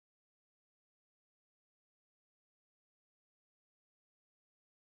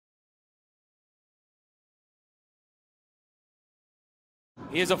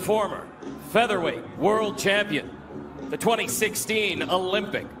He is a former featherweight world champion, the 2016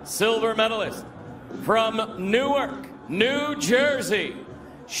 Olympic silver medalist from Newark, New Jersey,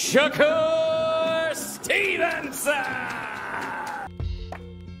 Shakur Stevenson.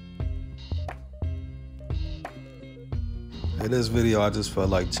 In this video, I just felt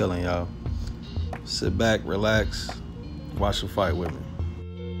like chilling, y'all. Sit back, relax, watch the fight with me.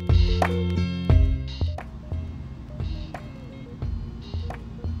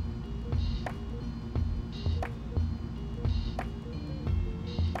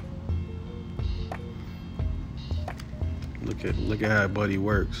 Look at how Buddy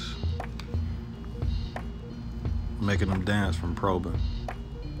works. Making them dance from probing.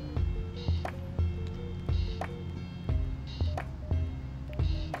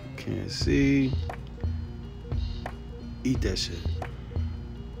 Can't see. Eat that shit.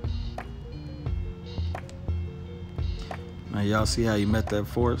 Now y'all see how he met that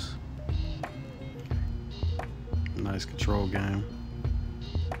force? Nice control game.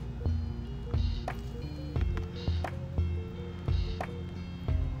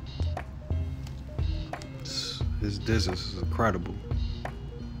 His distance is incredible.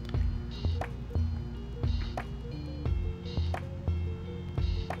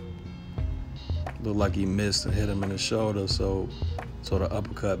 Looked like he missed and hit him in the shoulder, so the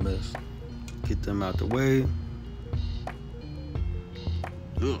uppercut missed. Get them out the way.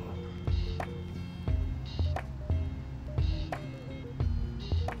 Ugh.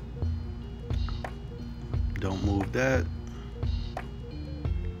 Don't move that.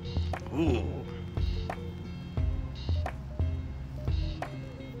 Ooh.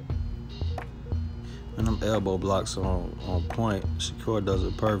 And them elbow blocks on point. Shakur does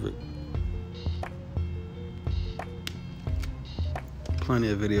it perfect.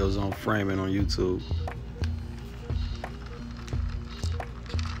 Plenty of videos on framing on YouTube.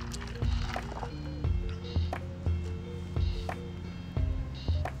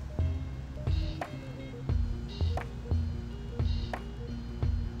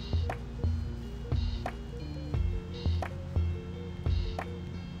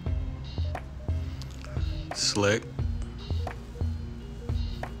 Slick.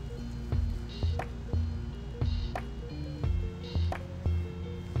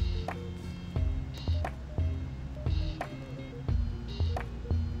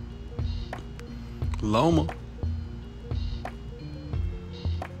 Loma.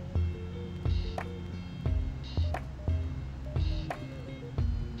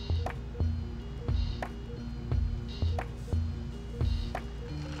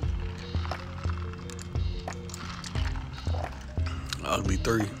 Ugly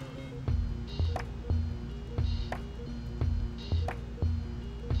three.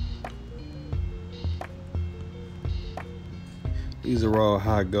 These are all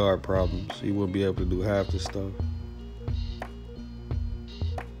high guard problems. He wouldn't be able to do half the stuff.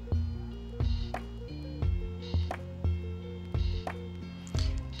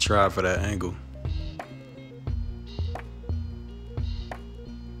 Try for that angle.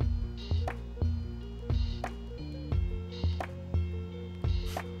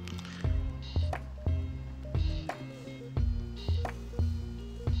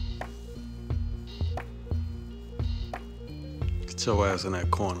 Get your ass in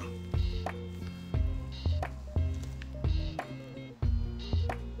that corner.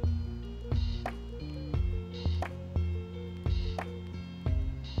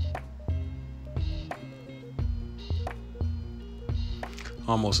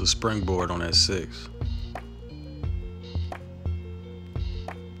 Almost a springboard on that 6.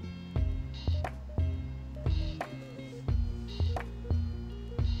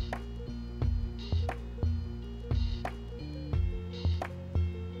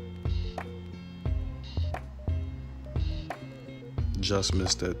 Just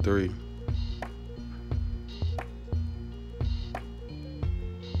missed that 3.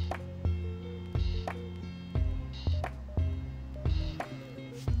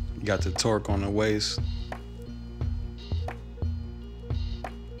 Got the torque on the waist.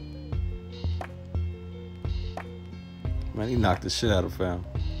 Man, he knocked the shit out of Fam.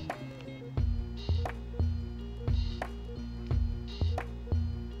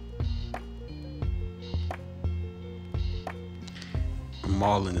 I'm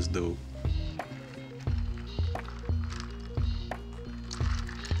mauling this dude.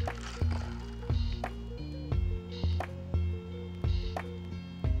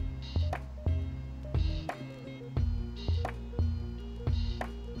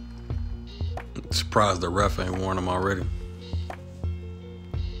 Surprised the ref ain't warned him already.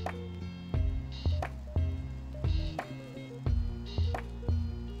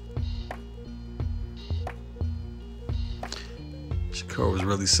 Shakur was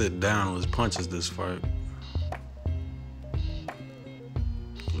really sitting down on his punches this fight.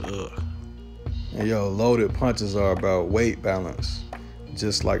 Ugh. And yo, loaded punches are about weight balance.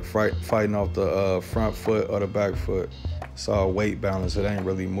 Just like fighting off the front foot or the back foot. It's all weight balance. It ain't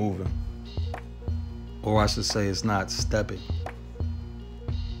really moving. Or I should say it's not stepping.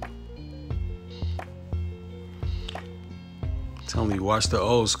 Tell me, watch the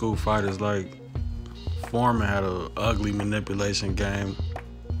old school fighters like Foreman had an ugly manipulation game.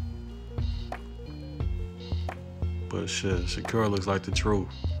 But shit, Shakur looks like the truth.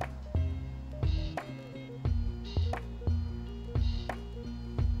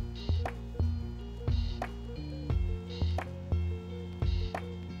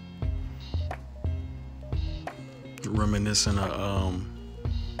 Reminiscent of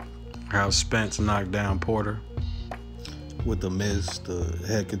how Spence knocked down Porter with the miss, the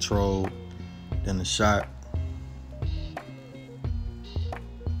head control, then the shot.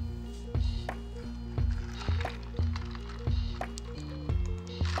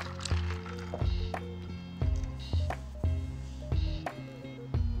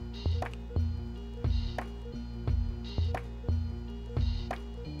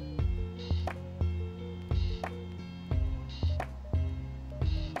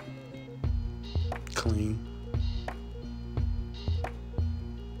 Clean.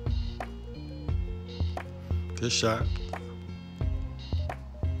 Good shot.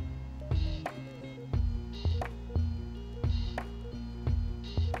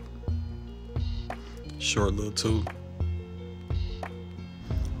 Short little two.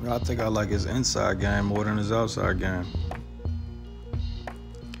 I think I like his inside game more than his outside game.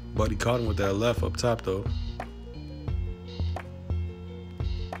 But he caught him with that left up top though.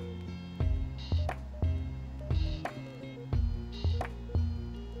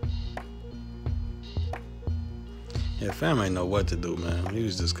 Yeah, fam ain't know what to do, man. He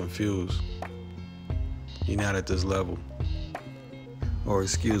was just confused. He not at this level. Or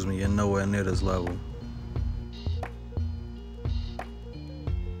excuse me, you're nowhere near this level.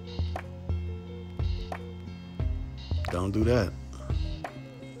 Don't do that.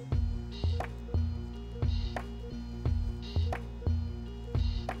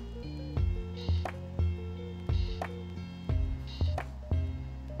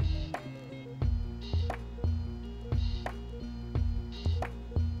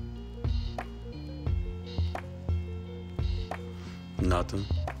 Nothing.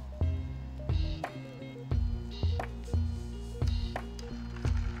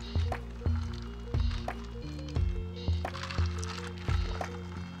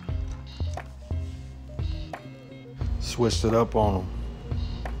 Switched it up on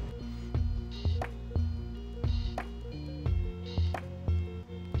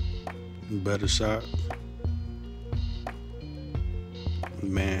him. Better shot.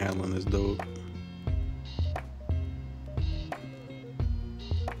 Manhandling this dude.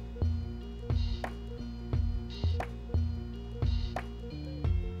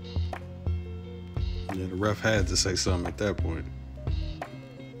 Yeah, the ref had to say something at that point.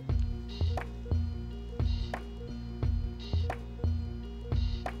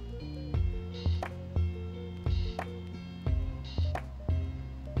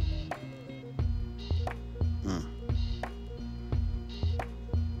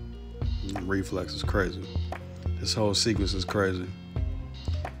 Reflex is crazy. This whole sequence is crazy.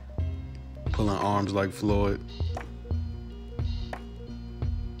 Pulling arms like Floyd.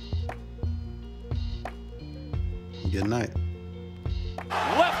 Good night.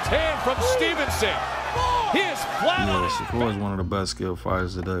 Left hand from Stevenson. He is flat on it. Shakur is one of the best skilled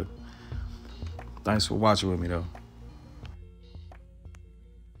fighters today. Thanks for watching with me though.